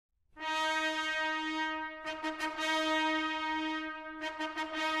Welcome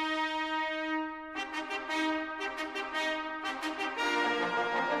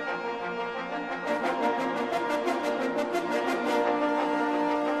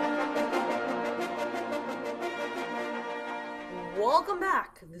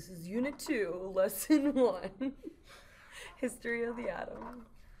back. This is Unit 2, Lesson 1, History of the Atom.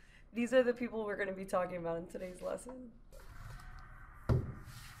 These are the people we're going to be talking about in today's lesson.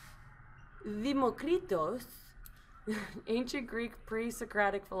 Demokritos, ancient Greek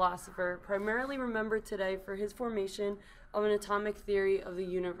pre-Socratic philosopher, primarily remembered today for his formation of an atomic theory of the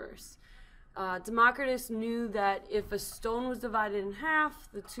universe. Democritus knew that if a stone was divided in half,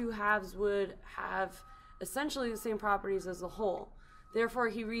 the two halves would have essentially the same properties as the whole. Therefore,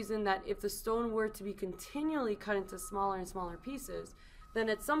 he reasoned that if the stone were to be continually cut into smaller and smaller pieces, then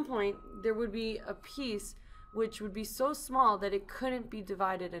at some point there would be a piece which would be so small that it couldn't be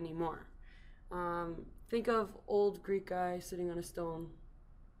divided anymore. Think of old Greek guy sitting on a stone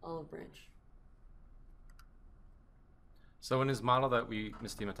olive branch. So in his model that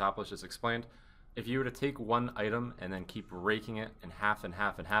Ms. Diamantopoulos just explained, if you were to take one item and then keep raking it in half and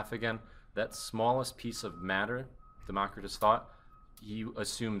half and half again, that smallest piece of matter, Democritus thought, he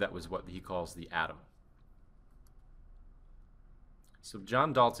assumed that was what he calls the atom. So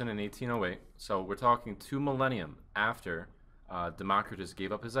John Dalton in 1808, so we're talking 2 millennium after Democritus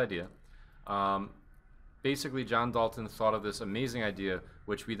gave up his idea. Basically, John Dalton thought of this amazing idea,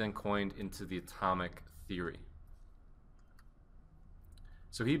 which we then coined into the atomic theory.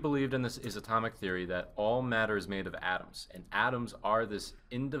 So he believed in his atomic theory that all matter is made of atoms, and atoms are this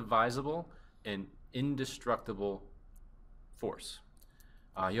indivisible and indestructible force.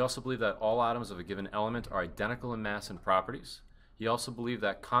 He also believed that all atoms of a given element are identical in mass and properties. He also believed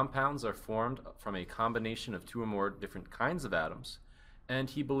that compounds are formed from a combination of 2 or more different kinds of atoms, and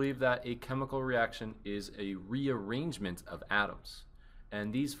he believed that a chemical reaction is a rearrangement of atoms.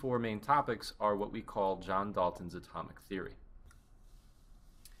 And these 4 main topics are what we call John Dalton's atomic theory.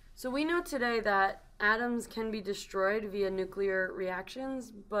 So we know today that atoms can be destroyed via nuclear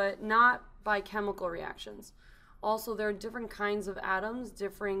reactions, but not by chemical reactions. Also, there are different kinds of atoms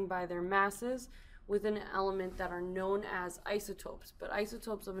differing by their masses within an element that are known as isotopes. But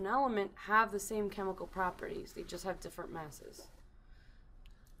isotopes of an element have the same chemical properties. They just have different masses.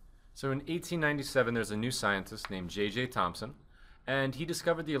 So in 1897, there's a new scientist named J.J. Thomson, and he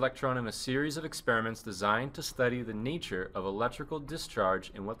discovered the electron in a series of experiments designed to study the nature of electrical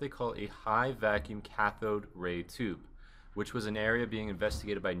discharge in what they call a high vacuum cathode ray tube, which was an area being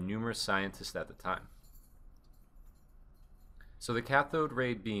investigated by numerous scientists at the time. So the cathode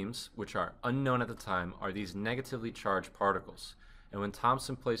ray beams, which are unknown at the time, are these negatively charged particles. And when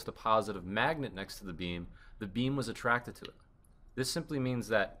Thomson placed a positive magnet next to the beam was attracted to it. This simply means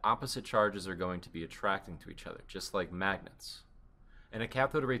that opposite charges are going to be attracting to each other, just like magnets. And a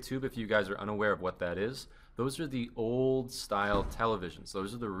cathode ray tube, if you guys are unaware of what that is, those are the old style televisions.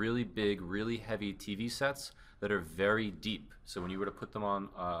 Those are the really big, really heavy TV sets that are very deep. So when you were to put them on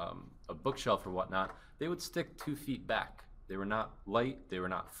a bookshelf or whatnot, they would stick 2 feet back. They were not light, they were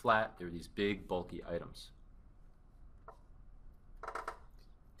not flat, they were these big, bulky items.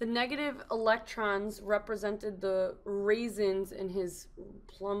 The negative electrons represented the raisins in his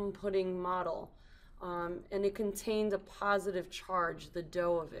plum pudding model, and it contained a positive charge, the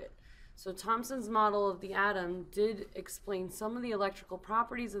dough of it. So Thomson's model of the atom did explain some of the electrical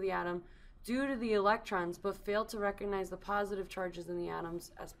properties of the atom due to the electrons, but failed to recognize the positive charges in the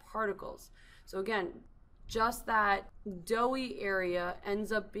atoms as particles. So again, just that doughy area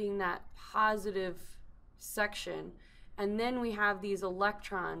ends up being that positive section, and then we have these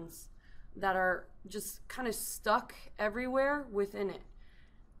electrons that are just kind of stuck everywhere within it.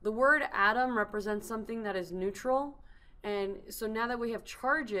 The word atom represents something that is neutral, and so now that we have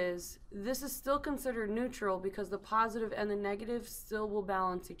charges, this is still considered neutral because the positive and the negative still will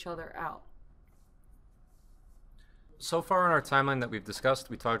balance each other out. So far in our timeline that we've discussed,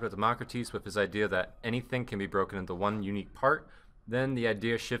 we talked about Democritus with his idea that anything can be broken into one unique part. Then the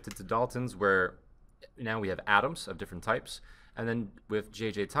idea shifted to Dalton's, where now we have atoms of different types. And then with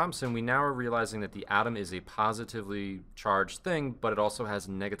J.J. Thomson, we now are realizing that the atom is a positively charged thing, but it also has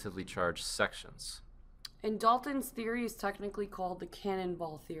negatively charged sections. And Dalton's theory is technically called the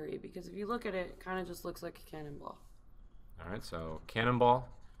cannonball theory, because if you look at it, it kind of just looks like a cannonball. All right, so cannonball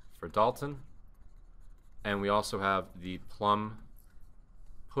for Dalton. And we also have the plum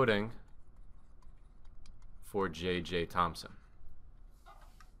pudding for J.J. Thomson.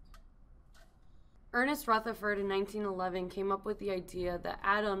 Ernest Rutherford in 1911 came up with the idea that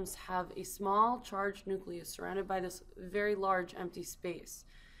atoms have a small charged nucleus surrounded by this very large empty space.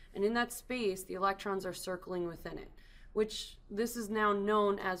 And in that space, the electrons are circling within it, which this is now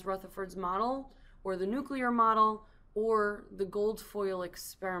known as Rutherford's model, or the nuclear model, or the gold foil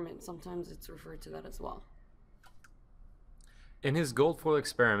experiment. Sometimes it's referred to that as well. In his gold foil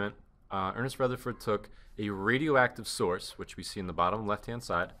experiment, Ernest Rutherford took a radioactive source, which we see in the bottom left-hand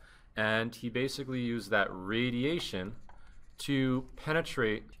side, and he basically used that radiation to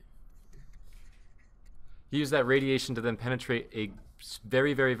penetrate. He used that radiation to then penetrate a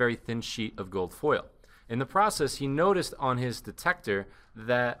very, very, very thin sheet of gold foil. In the process, he noticed on his detector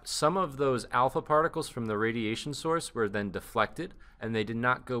that some of those alpha particles from the radiation source were then deflected, and they did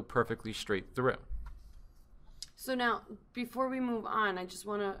not go perfectly straight through. So now, before we move on, I just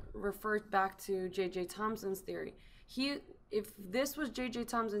want to refer back to J.J. Thomson's theory. If this was J.J.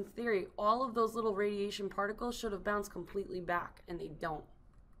 Thomson's theory, all of those little radiation particles should have bounced completely back, and they don't.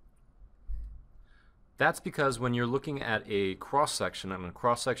 That's because when you're looking at a cross-section, and a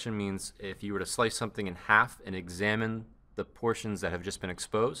cross-section means if you were to slice something in half and examine the portions that have just been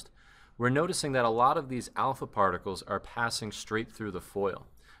exposed, we're noticing that a lot of these alpha particles are passing straight through the foil.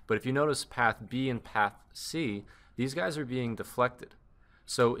 But if you notice path B and path C, these guys are being deflected.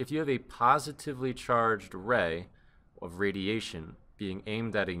 So if you have a positively charged ray of radiation being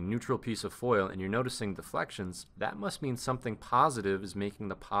aimed at a neutral piece of foil and you're noticing deflections, that must mean something positive is making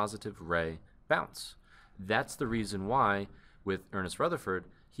the positive ray bounce. That's the reason why, with Ernest Rutherford,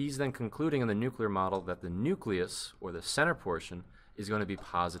 he's then concluding in the nuclear model that the nucleus, or the center portion, is going to be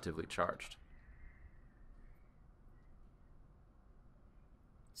positively charged.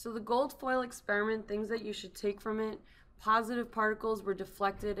 So the gold foil experiment, things that you should take from it: positive particles were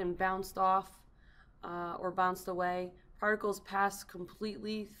deflected and bounced off or bounced away. Particles passed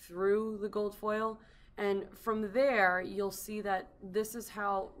completely through the gold foil. And from there, you'll see that this is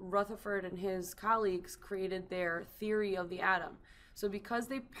how Rutherford and his colleagues created their theory of the atom. So because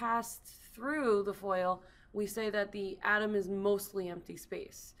they passed through the foil, we say that the atom is mostly empty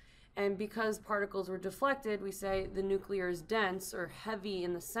space. And because particles were deflected, we say the nuclear is dense or heavy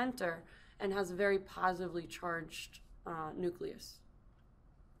in the center and has a very positively charged nucleus.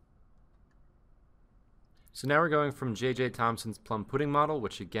 So now we're going from J.J. Thomson's plum pudding model,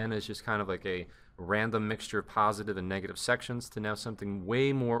 which again is just kind of like a random mixture of positive and negative sections, to now something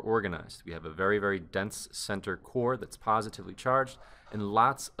way more organized. We have a very, very dense center core that's positively charged and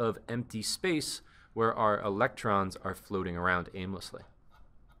lots of empty space where our electrons are floating around aimlessly.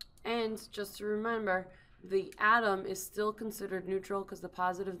 And just to remember, the atom is still considered neutral because the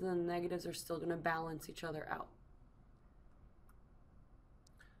positives and the negatives are still going to balance each other out.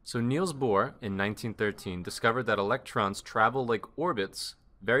 So Niels Bohr in 1913 discovered that electrons travel like orbits,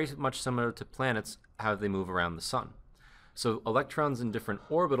 very much similar to planets, how they move around the sun. So electrons in different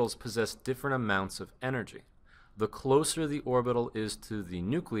orbitals possess different amounts of energy. The closer the orbital is to the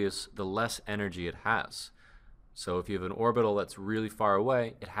nucleus, the less energy it has. So if you have an orbital that's really far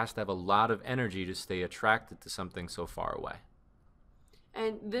away, it has to have a lot of energy to stay attracted to something so far away.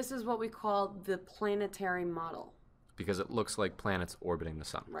 And this is what we call the planetary model. Because it looks like planets orbiting the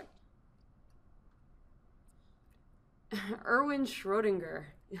sun. Right. Erwin Schrödinger,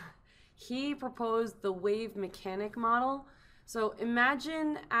 he proposed the wave mechanic model. So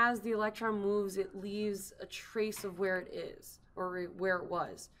imagine as the electron moves, it leaves a trace of where it is, or where it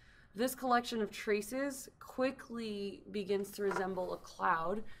was. This collection of traces quickly begins to resemble a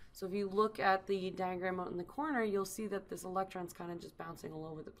cloud. So if you look at the diagram out in the corner, you'll see that this electron's kind of just bouncing all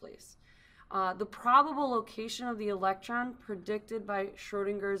over the place. The probable location of the electron predicted by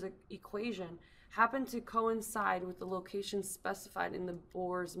Schrödinger's equation happened to coincide with the location specified in the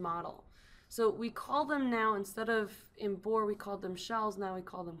Bohr's model. So we call them now, instead of in Bohr we called them shells, now we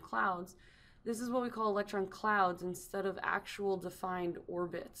call them clouds. This is what we call electron clouds instead of actual defined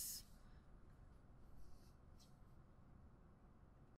orbits.